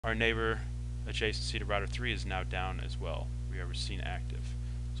our neighbor adjacency to router 3 is now down as well. We are seen active.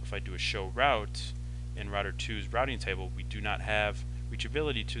 So if I do a show route in router 2's routing table, we do not have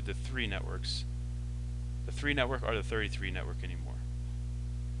reachability to the 3 networks, the 3 network or the 33 network anymore.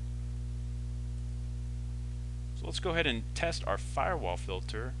 So let's go ahead and test our firewall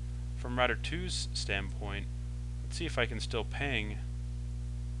filter from router 2's standpoint. Let's see if I can still ping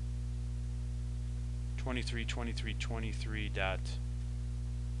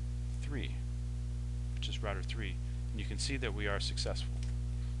 23.23.23.3, which is router 3, and you can see that we are successful.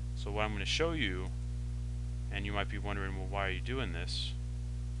 So what I'm going to show you, and you might be wondering, well, why are you doing this?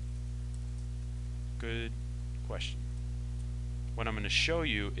 Good question. What I'm going to show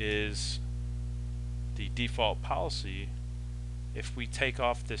you is the default policy. If we take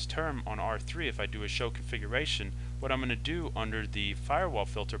off this term on R3, if I do a show configuration, what I'm going to do under the firewall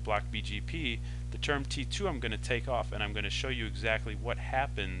filter block BGP, the term T2 I'm going to take off, and I'm going to show you exactly what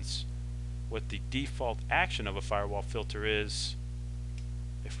happens, what the default action of a firewall filter is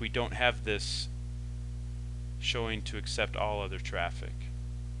if we don't have this showing to accept all other traffic,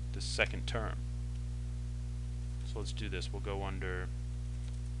 the second term. So let's do this. We'll go under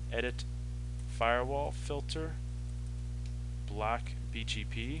Edit Firewall Filter, Block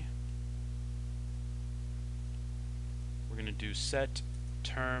BGP. We're going to do set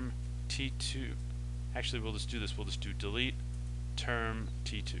term T2. Actually, we'll just do this. We'll just do delete term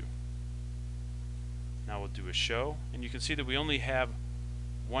T2. Now we'll do a show, and you can see that we only have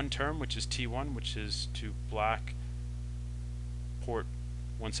one term, which is T1, which is to block port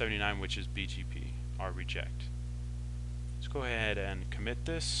 179, which is BGP, or reject. Let's go ahead and commit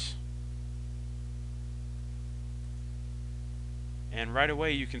this. And right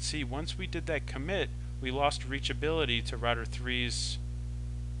away you can see once we did that commit, we lost reachability to router 3's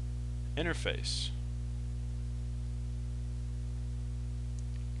interface.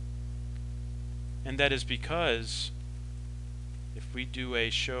 And that is because if we do a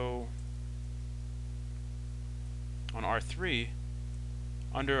show on R3,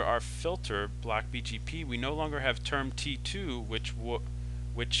 under our filter block BGP, we no longer have term T2,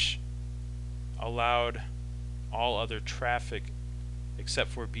 which allowed all other traffic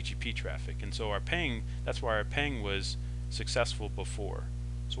except for BGP traffic. And so our ping, that's why our ping was successful before.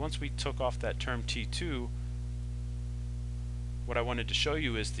 So once we took off that term T2, what I wanted to show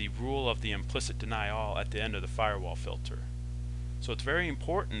you is the rule of the implicit deny all at the end of the firewall filter. So it's very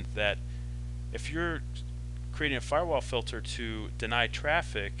important that if you're creating a firewall filter to deny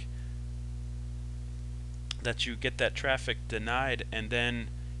traffic, that you get that traffic denied, and then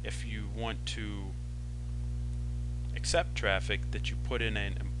if you want to accept traffic, that you put in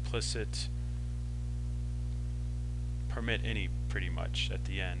an implicit permit any, pretty much, at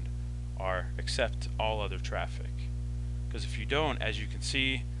the end, or accept all other traffic. Because if you don't, as you can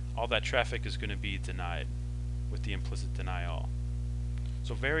see, all that traffic is going to be denied with the implicit deny all.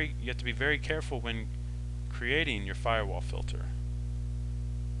 So you have to be very careful when creating your firewall filter.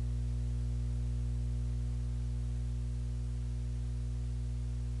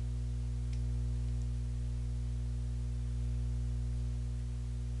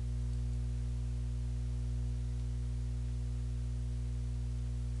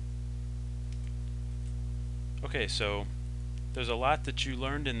 Okay, so there's a lot that you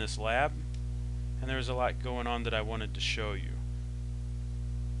learned in this lab, and there's a lot going on that I wanted to show you.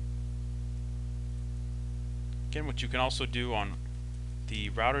 Again, what you can also do on the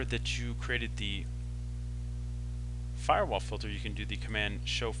router that you created the firewall filter, you can do the command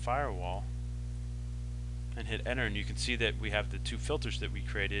show firewall and hit enter, and you can see that we have the two filters that we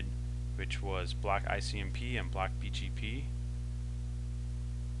created, which was block ICMP and block BGP.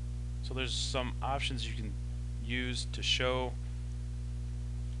 So there's some options you can use to show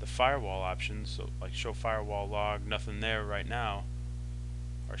the firewall options, so like show firewall log, nothing there right now,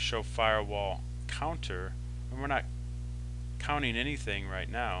 or show firewall counter, and we're not counting anything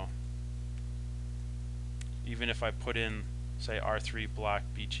right now. Even if I put in, say, R3 block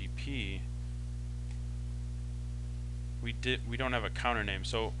BGP, we don't have a counter name.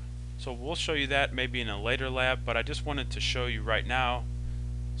 So we'll show you that maybe in a later lab, but I just wanted to show you right now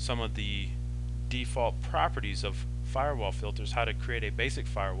some of the default properties of firewall filters, how to create a basic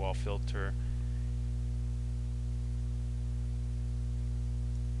firewall filter.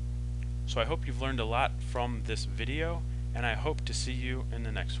 So I hope you've learned a lot from this video, and I hope to see you in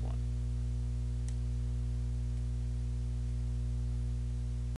the next one.